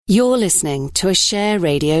You're listening to a Share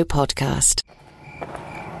Radio podcast.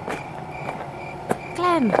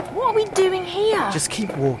 Clem, what are we doing here? Just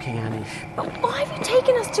keep walking, Annie. But why have you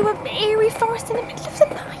taken us to an eerie forest in the middle of the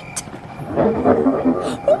night?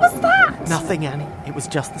 What was that? Nothing, Annie. It was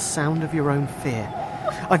just the sound of your own fear.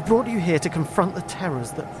 I've brought you here to confront the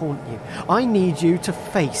terrors that haunt you. I need you to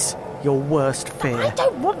face your worst fear. I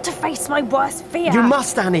don't want to face my worst fear. You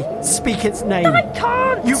must, Annie. Speak its name. I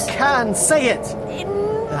can't. You can. Say it.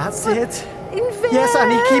 That's it. Yes,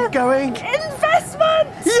 Annie, keep going. Investment!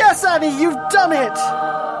 Yes, Annie, you've done it!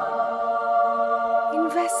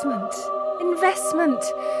 Investment.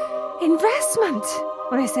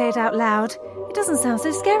 When I say it out loud, it doesn't sound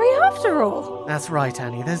so scary after all. That's right,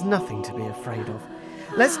 Annie. There's nothing to be afraid of.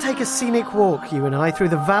 Let's take a scenic walk, you and I, through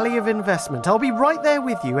the Valley of Investment. I'll be right there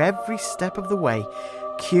with you every step of the way.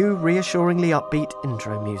 Cue reassuringly upbeat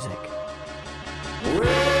intro music.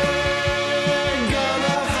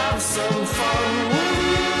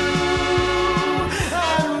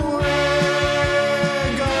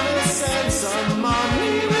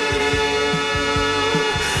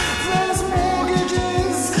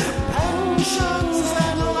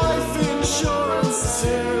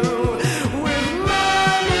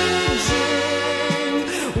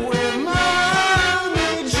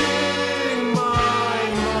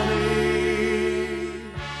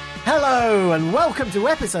 Hello and welcome to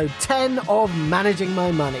episode 10 of Managing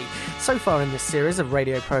My Money. So far in this series of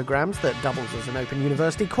radio programmes that doubles as an open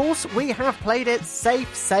university course, we have played it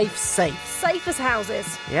safe. Safe as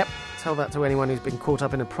houses. Yep, tell that to anyone who's been caught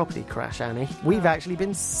up in a property crash, Annie. We've actually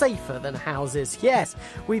been safer than houses. Yes,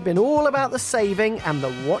 we've been all about the saving and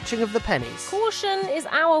the watching of the pennies. Caution is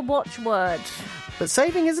our watchword. But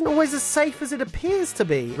saving isn't always as safe as it appears to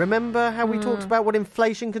be. Remember how we talked about what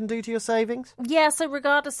inflation can do to your savings? Yeah, so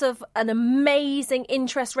regardless of an amazing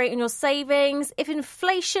interest rate on your savings, if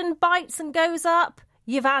inflation bites and goes up,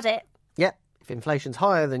 you've had it. Yep, if inflation's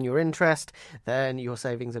higher than your interest, then your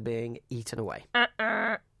savings are being eaten away.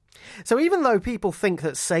 So even though people think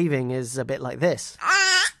that saving is a bit like this,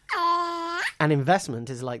 and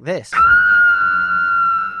investment is like this,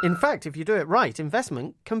 in fact, if you do it right,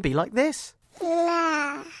 investment can be like this.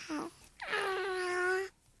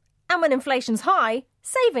 And when inflation's high,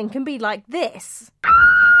 saving can be like this.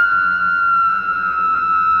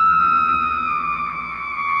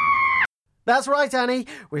 That's right, Annie.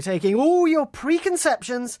 We're taking all your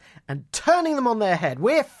preconceptions and turning them on their head.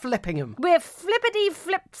 We're flipping them. We're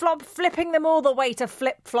flippity-flip-flop flipping them all the way to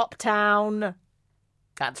Flip-Flop Town.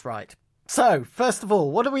 That's right. So, first of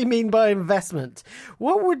all, what do we mean by investment?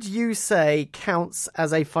 What would you say counts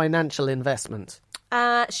as a financial investment?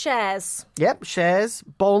 Shares. Yep, shares,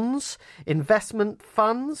 bonds, investment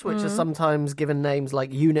funds, which are sometimes given names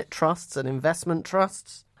like unit trusts and investment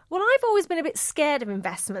trusts. Well, I've always been a bit scared of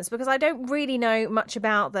investments because I don't really know much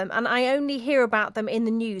about them, and I only hear about them in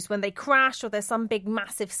the news when they crash or there's some big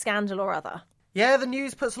massive scandal or other. Yeah, the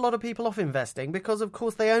news puts a lot of people off investing because, of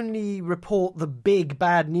course, they only report the big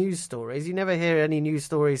bad news stories. You never hear any news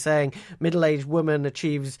stories saying middle-aged woman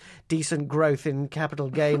achieves decent growth in capital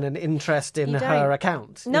gain and interest in her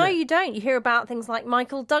account. No, you don't. You hear about things like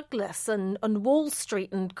Michael Douglas and Wall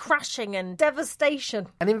Street and crashing and devastation.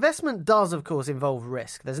 An investment does, of course, involve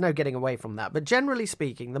risk. There's no getting away from that. But generally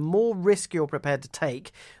speaking, the more risk you're prepared to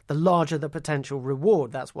take, the larger the potential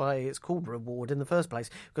reward. That's why it's called reward in the first place,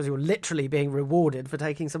 because you're literally being rewarded for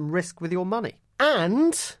taking some risk with your money.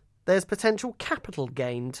 And there's potential capital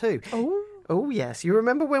gain too. Oh, yes. You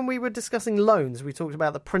remember when we were discussing loans, we talked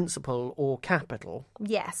about the principal or capital?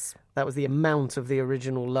 Yes. That was the amount of the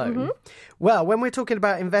original loan. Well, when we're talking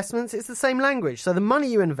about investments, it's the same language. So the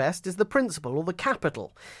money you invest is the principal or the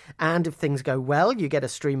capital. And if things go well, you get a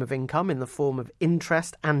stream of income in the form of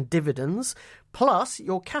interest and dividends. Plus,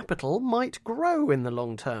 your capital might grow in the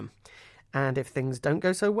long term. And if things don't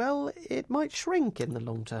go so well, it might shrink in the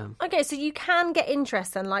long term. Okay, so you can get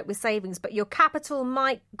interest then, like with savings, but your capital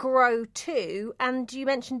might grow too. And you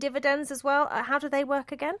mentioned dividends as well. How do they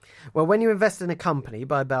work again? Well, when you invest in a company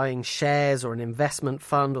by buying shares or an investment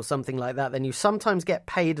fund or something like that, then you sometimes get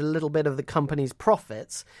paid a little bit of the company's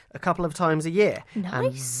profits a couple of times a year.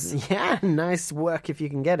 Nice. And, yeah, nice work if you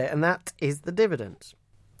can get it. And that is the dividend.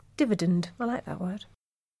 Dividend. I like that word.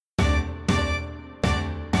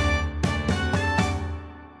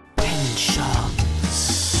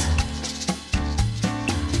 Pensions,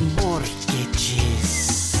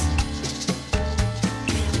 mortgages,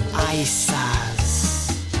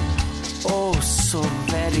 ISAs, oh so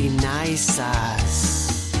very nice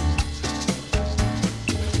as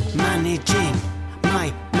managing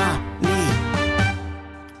my money.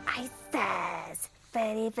 ISAs,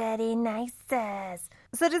 very, very nice.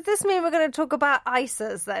 So does this mean we're going to talk about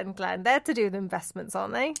ISAs then, Glenn? They're to do with investments,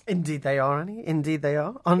 aren't they? Indeed they are, Annie. Indeed they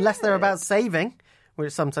are. Unless they're about saving,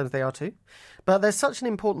 which sometimes they are too. But they're such an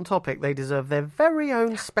important topic, they deserve their very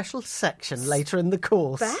own special section later in the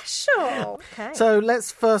course. Special. Okay. So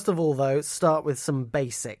let's first of all, though, start with some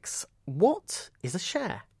basics. What is a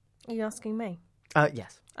share? Are you asking me?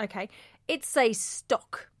 Yes. Okay. It's a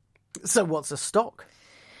stock. So what's a stock?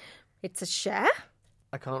 It's a share.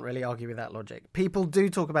 I can't really argue with that logic. People do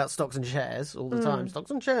talk about stocks and shares all the time,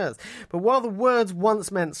 stocks and shares. But while the words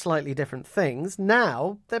once meant slightly different things,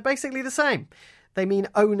 now they're basically the same. They mean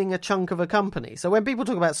owning a chunk of a company. So when people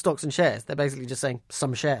talk about stocks and shares, they're basically just saying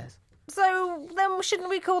some shares. So then shouldn't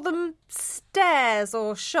we call them stairs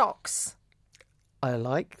or shocks? I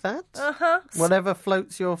like that. Uh-huh. Whatever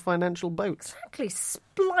floats your financial boat. Exactly.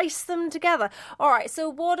 Splice them together. All right, so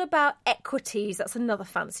what about equities? That's another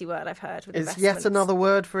fancy word I've heard with It's investments. yet another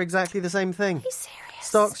word for exactly the same thing. Are you serious?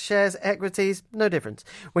 Stocks, shares, equities, no difference.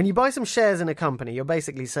 When you buy some shares in a company, you're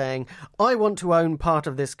basically saying, I want to own part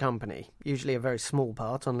of this company, usually a very small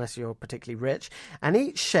part, unless you're particularly rich, and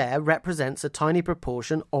each share represents a tiny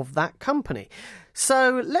proportion of that company.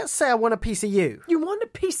 So let's say I want a piece of you. You want a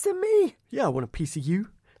piece of me? Yeah, I want a piece of you.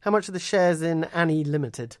 How much are the shares in Annie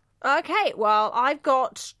Limited? Okay, well, I've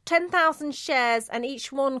got 10,000 shares and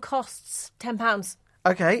each one costs £10.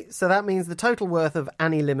 Okay, so that means the total worth of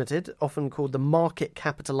Annie Limited, often called the market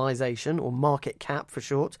capitalisation, or market cap for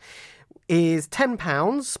short, is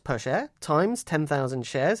 £10 per share times 10,000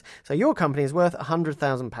 shares. So your company is worth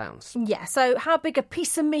 £100,000. Yeah, so how big a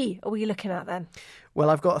piece of me are we looking at then? Well,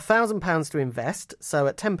 I've got £1,000 to invest, so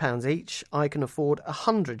at £10 each, I can afford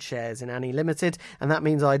 100 shares in Annie Limited, and that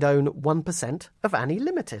means I'd own 1% of Annie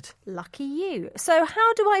Limited. Lucky you. So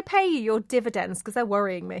how do I pay you your dividends? Because they're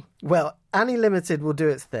worrying me. Well, Annie Limited will do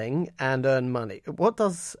its thing and earn money. What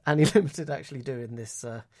does Annie Limited actually do in this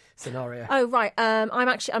scenario? Oh, right. I'm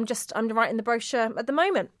writing the brochure at the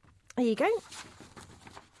moment. There you go.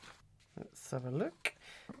 Let's have a look.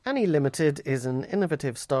 Annie Limited is an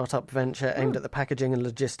innovative startup venture aimed at the packaging and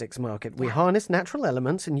logistics market. We harness natural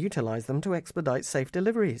elements and utilise them to expedite safe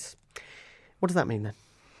deliveries. What does that mean then?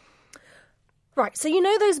 Right, so you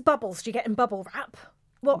know those bubbles you get in bubble wrap?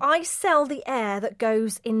 Well, I sell the air that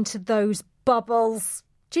goes into those bubbles.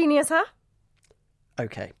 Genius, huh?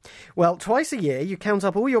 Okay. Well, twice a year you count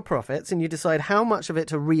up all your profits and you decide how much of it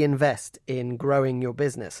to reinvest in growing your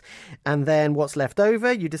business. And then what's left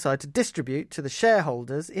over, you decide to distribute to the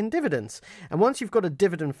shareholders in dividends. And once you've got a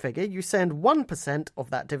dividend figure, you send 1% of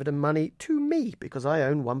that dividend money to me because I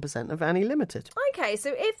own 1% of Annie Limited. Okay,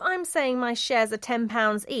 so if I'm saying my shares are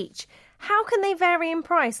 £10 each, how can they vary in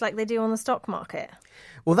price like they do on the stock market?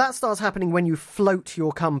 Well, that starts happening when you float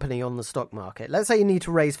your company on the stock market. Let's say you need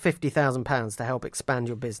to raise £50,000 to help expand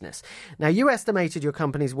your business. Now, you estimated your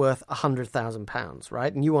company's worth £100,000,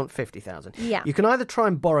 right? And you want £50,000. Yeah. You can either try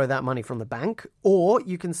and borrow that money from the bank, or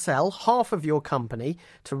you can sell half of your company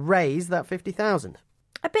to raise that £50,000.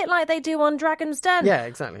 A bit like they do on Dragon's Den. Yeah,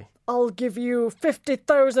 exactly. I'll give you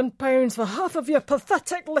 £50,000 for half of your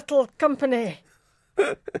pathetic little company.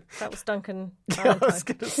 That was Duncan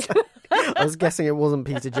Valentine. I was guessing it wasn't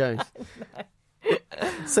Peter Jones. No.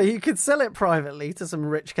 So you could sell it privately to some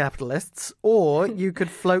rich capitalists, or you could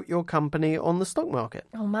float your company on the stock market.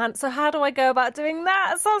 Oh, man. So how do I go about doing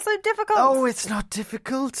that? It sounds so difficult. Oh, it's not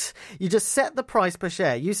difficult. You just set the price per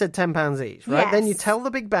share. You said £10 each, right? Yes. Then you tell the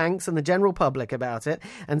big banks and the general public about it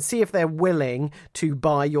and see if they're willing to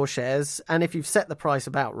buy your shares. And if you've set the price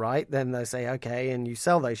about right, then they say, OK, and you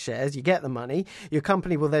sell those shares, you get the money. Your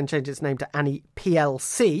company will then change its name to Annie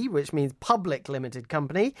PLC, which means Public Limited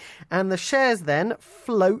Company. And the shares then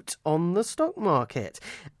float on the stock market.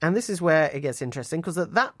 And this is where it gets interesting, because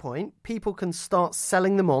at that point, people can start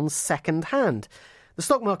selling them on second hand. The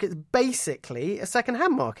stock market is basically a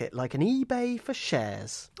second-hand market, like an eBay for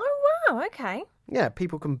shares. Oh, wow. Okay. Yeah,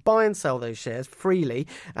 people can buy and sell those shares freely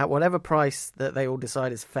at whatever price that they all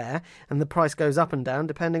decide is fair, and the price goes up and down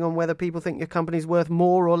depending on whether people think your company's worth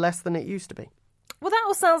more or less than it used to be. Well, that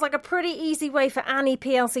all sounds like a pretty easy way for Annie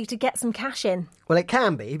PLC to get some cash in. Well, it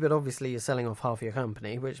can be, but obviously you're selling off half your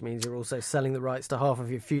company, which means you're also selling the rights to half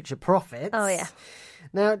of your future profits. Oh, yeah.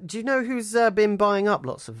 Now, do you know who's been buying up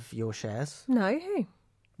lots of your shares? No, who?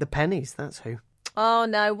 The pennies, that's who. Oh,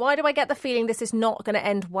 no. Why do I get the feeling this is not going to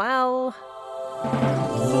end well?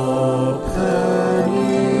 The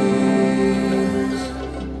pennies.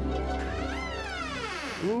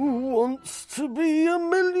 Who wants to be a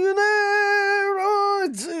millionaire? I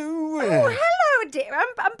do. Oh, hello, dear.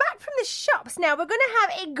 I'm back from the shops now. We're going to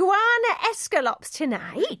have iguana escalopes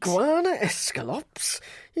tonight. Iguana escalopes?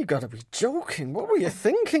 You gotta be joking. What were you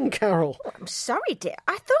thinking, Carol? Oh, I'm sorry, dear.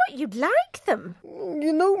 I thought you'd like them.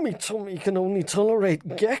 You know me tummy can only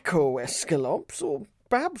tolerate gecko escalopes or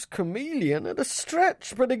Bab's chameleon at a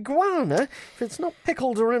stretch, but iguana, if it's not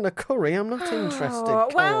pickled or in a curry, I'm not interested, Carol.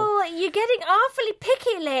 Well, you're getting awfully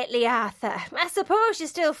picky lately, Arthur. I suppose you're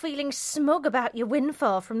still feeling smug about your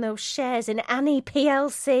windfall from those shares in Annie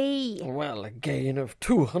PLC. Well, a gain of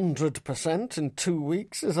 200% in 2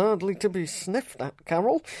 weeks is hardly to be sniffed at,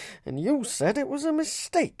 Carol. And you said it was a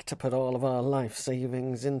mistake to put all of our life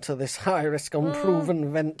savings into this high-risk,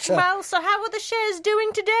 unproven venture. Well, so how are the shares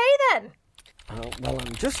doing today, then? Well,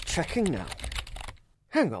 I'm just checking now.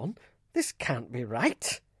 Hang on, this can't be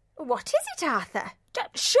right. What is it, Arthur?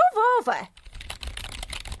 Shove over.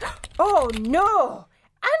 Oh, no!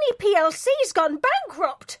 Annie PLC's gone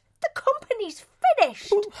bankrupt. The company's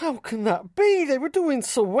finished. Well, how can that be? They were doing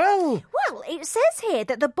so well. Well, it says here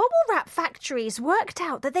that the bubble wrap factories worked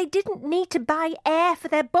out that they didn't need to buy air for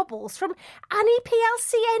their bubbles from Annie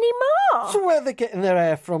PLC anymore. So where are they getting their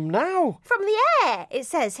air from now? From the air, it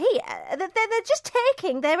says here. They're just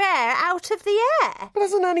taking their air out of the air. But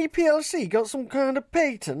hasn't Annie PLC got some kind of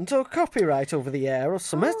patent or copyright over the air or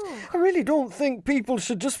something? I really don't think people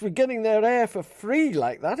should just be getting their air for free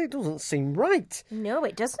like that. It doesn't seem right. No,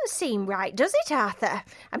 it doesn't seem right, does it, Arthur?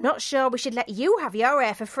 I'm not sure we should let you have your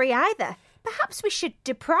air for free either. Perhaps we should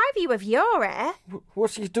deprive you of your air.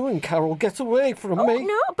 What are you doing, Carol? Get away from me. Oh,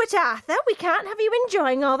 no, but Arthur, we can't have you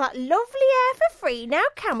enjoying all that lovely air for free now,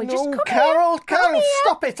 can we? Just come Carol, here. Come here.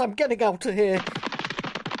 Stop it. I'm getting out of here.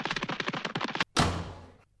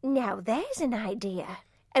 Now there's an idea.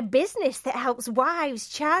 A business that helps wives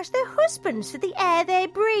charge their husbands for the air they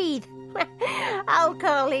breathe. I'll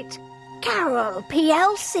call it Carol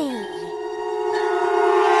PLC.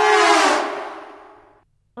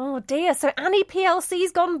 Oh dear, so Annie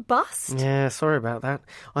PLC's gone bust? Yeah, sorry about that.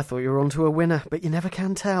 I thought you were onto a winner, but you never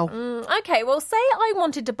can tell. Okay, well, say I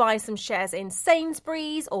wanted to buy some shares in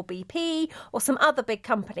Sainsbury's or BP or some other big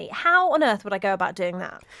company. How on earth would I go about doing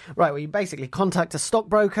that? Right, well, you basically contact a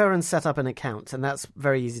stockbroker and set up an account, and that's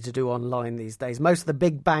very easy to do online these days. Most of the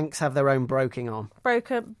big banks have their own broking arm.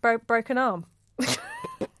 Broken arm?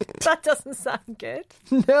 That doesn't sound good.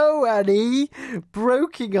 No, Annie.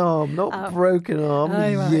 Broking arm, not broken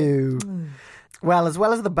arm. You. Well, as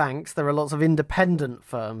well as the banks, there are lots of independent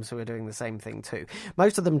firms who are doing the same thing too.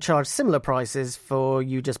 Most of them charge similar prices for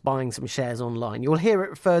you just buying some shares online. You'll hear it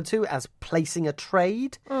referred to as placing a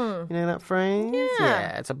trade. You know that phrase?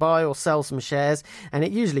 Yeah, to buy or sell some shares, and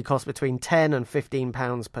it usually costs between £10 and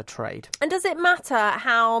 £15 per trade. And does it matter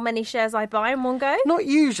how many shares I buy in one go? Not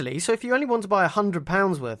usually. So if you only want to buy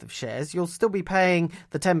 £100 worth of shares, you'll still be paying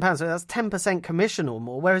the £10. So that's 10% commission or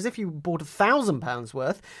more. Whereas if you bought £1,000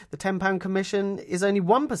 worth, the £10 commission is only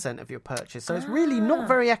 1% of your purchase. So it's really not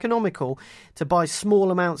very economical to buy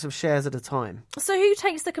small amounts of shares at a time. So who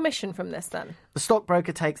takes the commission from this then? The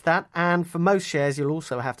stockbroker takes that, and for most shares you'll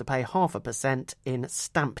also have to pay 0.5% in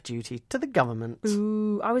stamp duty to the government.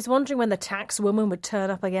 Ooh, I was wondering when the tax woman would turn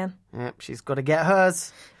up again. Yep, she's got to get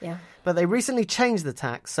hers. Yeah. But they recently changed the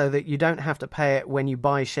tax so that you don't have to pay it when you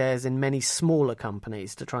buy shares in many smaller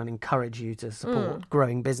companies to try and encourage you to support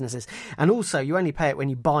growing businesses. And also, you only pay it when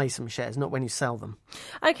you buy some shares, not when you sell them.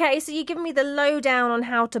 Okay, so you're giving me the lowdown on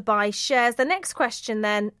how to buy shares. The next question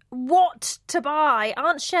then, what to buy?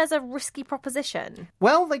 Aren't shares a risky proposition?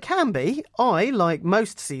 Well, they can be. I, like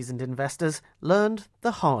most seasoned investors, learned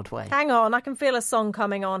the hard way. Hang on, I can feel a song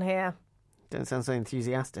coming on here. Don't sound so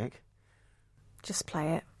enthusiastic. Just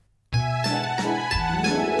play it.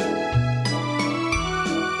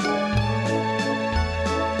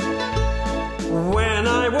 When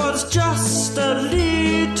I was just a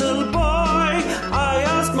little boy, I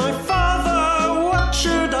asked my father, what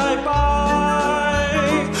should I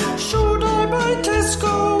buy? Should I buy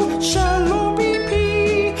Tesco, Shell or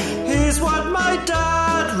BP? Here's what my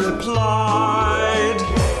dad replied.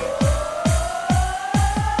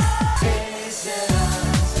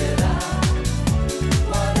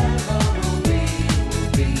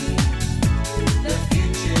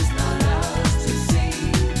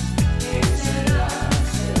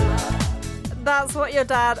 That's what your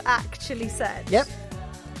dad actually said? Yep.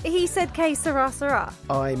 He said que sera, sera.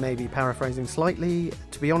 I may be paraphrasing slightly.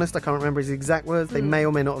 To be honest, I can't remember his exact words. They may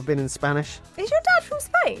or may not have been in Spanish. Is your dad from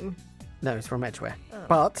Spain? No, it's from Edgeware.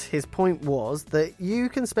 But his point was that you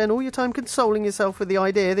can spend all your time consoling yourself with the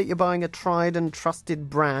idea that you're buying a tried and trusted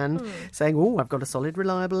brand, saying, oh, I've got a solid,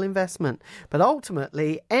 reliable investment. But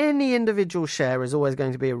ultimately, any individual share is always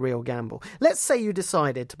going to be a real gamble. Let's say you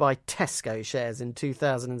decided to buy Tesco shares in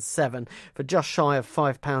 2007 for just shy of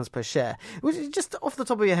 £5 per share. Which is just off the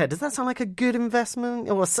top of your head, does that sound like a good investment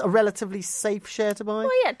or a relatively safe share to buy?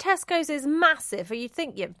 Well, yeah, Tesco's is massive. You'd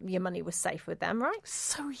think your money was safe with them, right?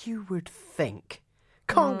 So you would think.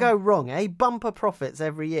 Can't go wrong, eh? Bumper profits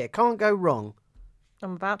every year. Can't go wrong.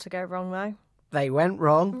 I'm about to go wrong, though. They went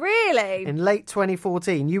wrong. Really? In late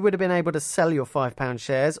 2014, you would have been able to sell your £5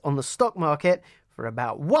 shares on the stock market for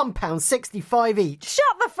about £1.65 each.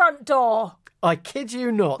 Shut the front door! I kid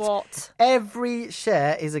you not. What? Every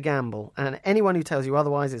share is a gamble, and anyone who tells you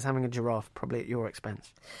otherwise is having a giraffe, probably at your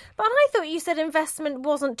expense. But I thought you said investment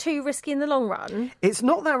wasn't too risky in the long run. It's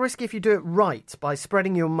not that risky if you do it right, by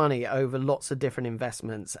spreading your money over lots of different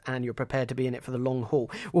investments and you're prepared to be in it for the long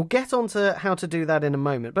haul. We'll get on to how to do that in a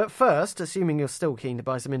moment. But first, assuming you're still keen to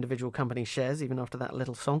buy some individual company shares, even after that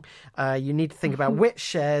little song, you need to think about which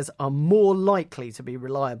shares are more likely to be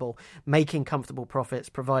reliable, making comfortable profits,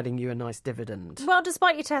 providing you a nice dividend. Well,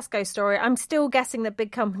 despite your Tesco story, I'm still guessing that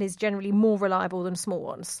big companies are generally more reliable than small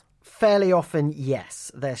ones. Fairly often,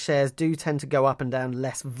 yes. Their shares do tend to go up and down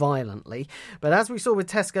less violently. But as we saw with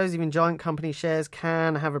Tesco's, even giant company shares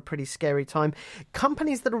can have a pretty scary time.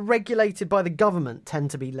 Companies that are regulated by the government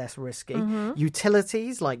tend to be less risky.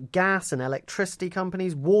 Utilities like gas and electricity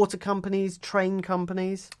companies, water companies, train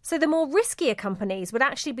companies. So the more riskier companies would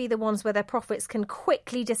actually be the ones where their profits can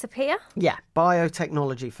quickly disappear? Yeah,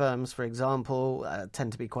 biotechnology firms, for example,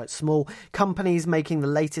 tend to be quite small. Companies making the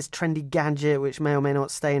latest trendy gadget, which may or may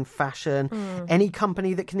not stay in fashion. Any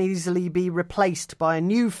company that can easily be replaced by a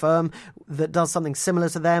new firm that does something similar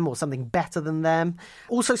to them or something better than them.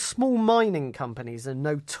 Also, small mining companies are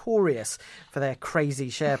notorious for their crazy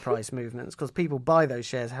share price movements because people buy those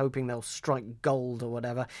shares hoping they'll strike gold or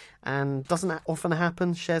whatever, and doesn't that often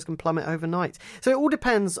happen? Shares can plummet overnight. So it all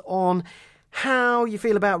depends on how you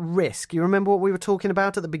feel about risk. You remember what we were talking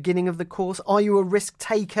about at the beginning of the course? Are you a risk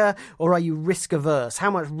taker or are you risk averse?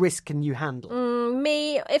 How much risk can you handle?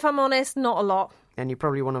 Me, if I'm honest, not a lot. And you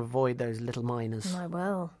probably want to avoid those little miners. I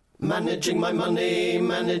will. Managing my money,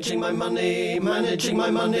 managing my money, managing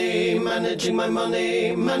my money, managing my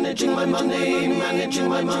money, managing my money, managing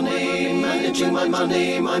my money, managing my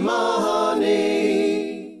money, my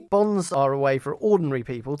money. Bonds are a way for ordinary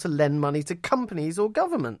people to lend money to companies or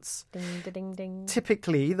governments. Ding, ding, ding, ding.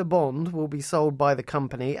 Typically, the bond will be sold by the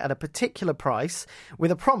company at a particular price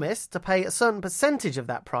with a promise to pay a certain percentage of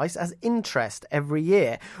that price as interest every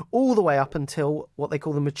year, all the way up until what they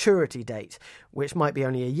call the maturity date, which might be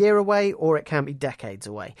only a year away or it can be decades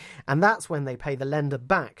away. And that's when they pay the lender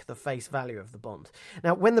back the face value of the bond.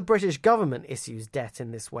 Now, when the British government issues debt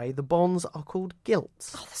in this way, the bonds are called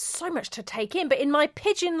gilts. Oh, there's so much to take in, but in my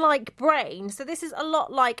pigeon-like brain, so this is a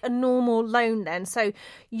lot like a normal loan then. So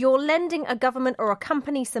you're lending a government or a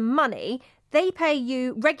company some money, they pay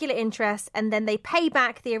you regular interest, and then they pay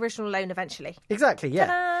back the original loan eventually. Exactly, yeah.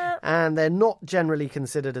 Ta-da! And they're not generally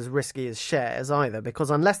considered as risky as shares either, because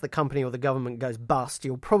unless the company or the government goes bust,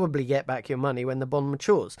 you'll probably get back your money when the bond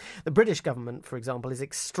matures. The British government, for example, is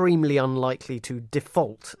extremely unlikely to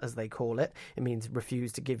default, as they call it. It means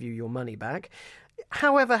refuse to give you your money back.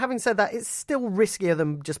 However, having said that, it's still riskier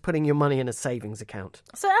than just putting your money in a savings account.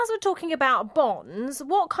 So as we're talking about bonds,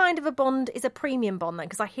 what kind of a bond is a premium bond then?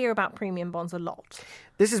 Because I hear about premium bonds a lot.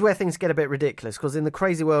 This is where things get a bit ridiculous, because in the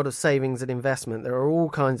crazy world of savings and investment, there are all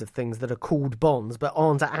kinds of things that are called bonds but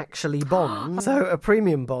aren't actually bonds. So a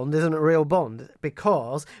premium bond isn't a real bond,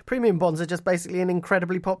 because premium bonds are just basically an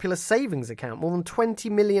incredibly popular savings account. More than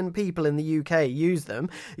 20 million people in the UK use them.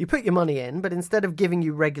 You put your money in, but instead of giving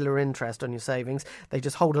you regular interest on your savings, they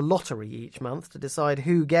just hold a lottery each month to decide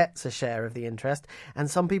who gets a share of the interest,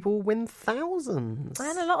 and some people win thousands.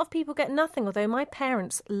 And a lot of people get nothing, although my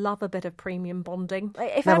parents love a bit of premium bonding.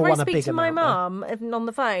 If Never ever I won a speak big to my amount, mum on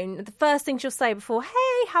the phone, the first thing she'll say before,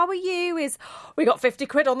 "Hey, how are you?" is, "We got 50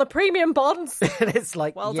 quid on the premium bonds." And it's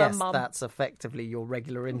like, Well yes, done, Mum. that's effectively your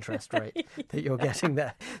regular interest rate that you're getting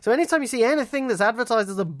there. So anytime you see anything that's advertised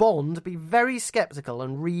as a bond, be very sceptical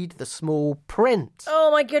and read the small print.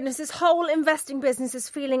 Oh my goodness, this whole investing business is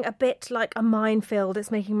feeling a bit like a minefield.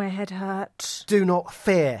 It's making my head hurt. Do not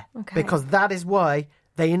fear, Okay. because that is why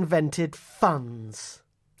they invented funds.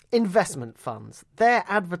 Investment funds. They're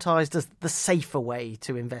advertised as the safer way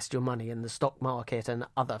to invest your money in the stock market and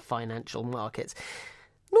other financial markets.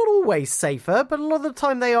 Not always safer, but a lot of the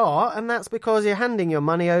time they are, and that's because you're handing your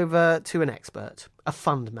money over to an expert, a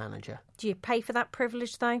fund manager. Do you pay for that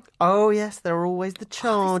privilege, though? Oh, yes, there are always the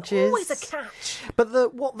charges. There's always a catch.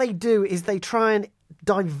 But what they do is they try and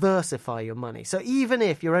diversify your money. So even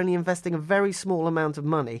if you're only investing a very small amount of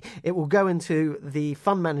money, it will go into the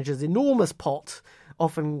fund manager's enormous pot,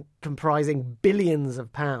 often comprising billions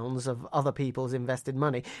of pounds of other people's invested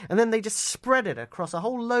money. And then they just spread it across a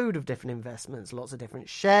whole load of different investments, lots of different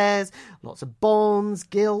shares, lots of bonds,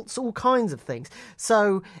 gilts, all kinds of things.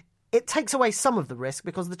 So it takes away some of the risk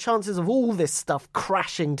because the chances of all this stuff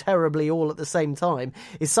crashing terribly all at the same time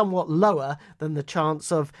is somewhat lower than the chance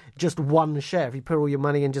of just one share. If you put all your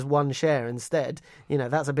money in just one share instead,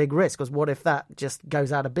 that's a big risk, because what if that just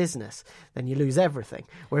goes out of business? Then you lose everything.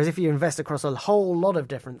 Whereas if you invest across a whole lot of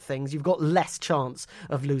different things, you've got less chance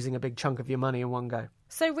of losing a big chunk of your money in one go.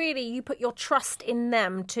 So really, you put your trust in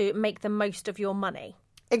them to make the most of your money?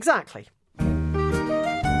 Exactly.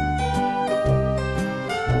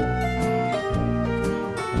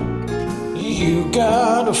 You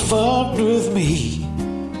got a fund with me.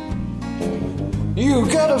 You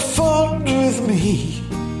got a fund with me.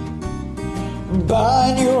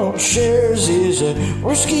 Buying your own shares is a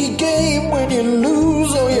risky game. When you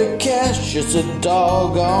lose all your cash, it's a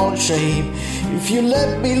doggone shame. If you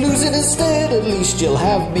let me lose it instead, at least you'll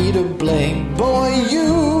have me to blame. Boy,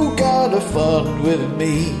 you got a fund with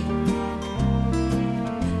me.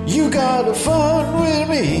 You got a fund with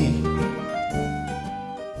me.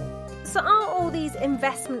 So are all these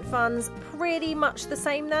investment funds pretty much the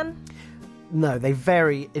same then? No, they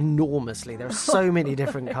vary enormously. There are so many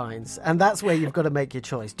different kinds. And that's where you've got to make your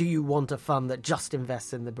choice. Do you want a fund that just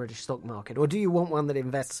invests in the British stock market? Or do you want one that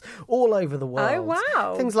invests all over the world? Oh,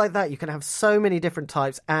 wow. Things like that. You can have so many different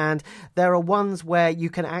types. And there are ones where you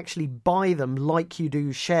can actually buy them like you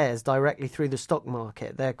do shares directly through the stock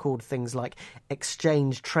market. They're called things like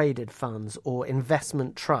exchange-traded funds or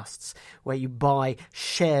investment trusts, where you buy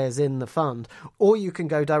shares in the fund. Or you can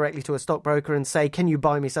go directly to a stockbroker and say, can you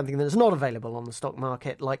buy me something that's not available on the stock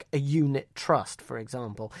market, like a unit trust, for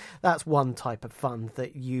example. That's one type of fund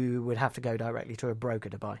that you would have to go directly to a broker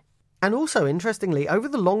to buy. And also, interestingly, over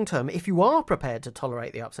the long term, if you are prepared to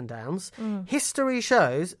tolerate the ups and downs, history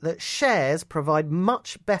shows that shares provide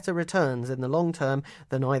much better returns in the long term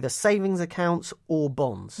than either savings accounts or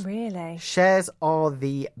bonds. Really? Shares are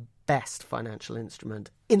the best financial instrument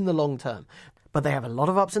in the long term, but they have a lot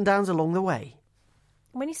of ups and downs along the way.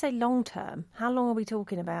 When you say long term, how long are we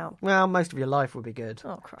talking about? Well, most of your life would be good.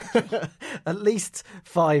 Oh, crikey. At least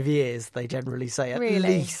 5 years, they generally say. At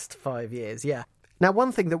least 5 years, yeah. Now,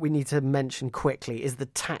 one thing that we need to mention quickly is the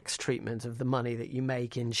tax treatment of the money that you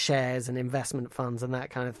make in shares and investment funds and that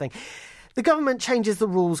kind of thing. The government changes the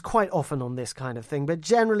rules quite often on this kind of thing, but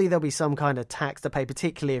generally there'll be some kind of tax to pay,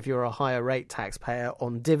 particularly if you're a higher rate taxpayer,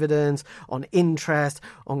 on dividends, on interest,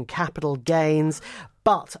 on capital gains.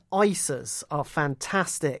 But ISAs are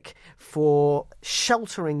fantastic for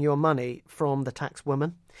sheltering your money from the tax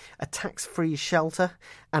woman, a tax-free shelter.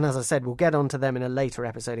 And as I said, we'll get onto them in a later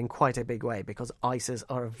episode in quite a big way, because ISAs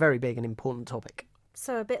are a very big and important topic.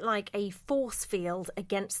 So a bit like a force field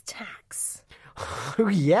against tax. Oh,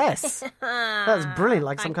 yes. That's brilliant,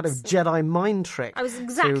 like some kind of Jedi mind trick. I was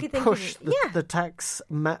exactly to push the tax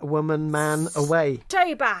woman man away.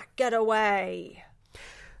 Stay back, get away.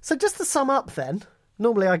 So just to sum up then,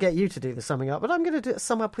 normally I get you to do the summing up, but I'm going to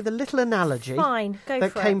sum up with a little analogy. Fine, go for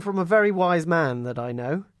it. That came from a very wise man that I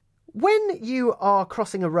know. When you are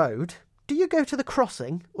crossing a road, do you go to the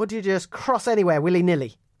crossing or do you just cross anywhere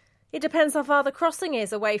willy-nilly? It depends how far the crossing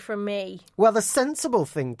is away from me. Well, the sensible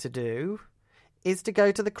thing to do is to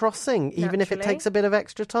go to the crossing, even if it takes a bit of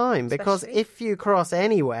extra time. Because if you cross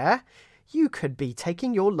anywhere, you could be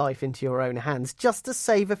taking your life into your own hands just to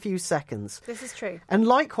save a few seconds. This is true. And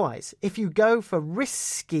likewise, if you go for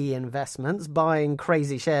risky investments, buying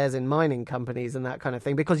crazy shares in mining companies and that kind of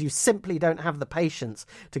thing, because you simply don't have the patience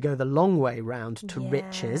to go the long way round to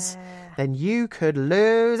riches, then you could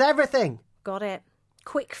lose everything. Got it.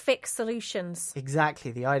 Quick fix solutions. Exactly.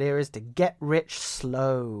 The idea is to get rich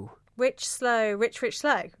slow. Rich, slow. Rich,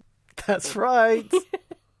 slow. That's right.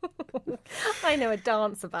 I know a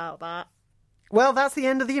dance about that. Well, that's the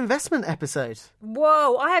end of the investment episode.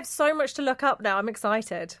 Whoa, I have so much to look up now. I'm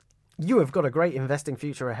excited. You have got a great investing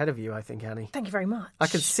future ahead of you, I think, Annie. Thank you very much. I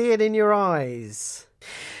can see it in your eyes.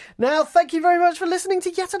 Now, thank you very much for listening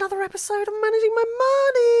to yet another episode of Managing My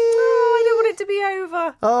Money. Oh, I don't want it to be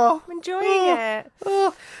over. Oh, I'm enjoying it.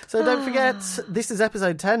 Oh. So don't forget, this is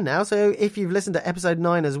episode 10 now. So if you've listened to episode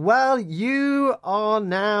 9 as well, you are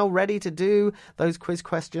now ready to do those quiz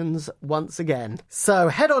questions once again. So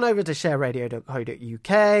head on over to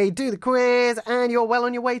shareradio.co.uk, do the quiz, and you're well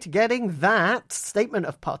on your way to getting that Statement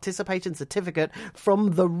of Participation certificate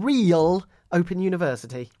from the real Open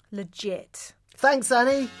University. Legit. Thanks,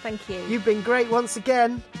 Annie. Thank you. You've been great once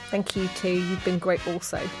again. Thank you too. You've been great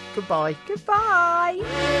also. Goodbye. Goodbye.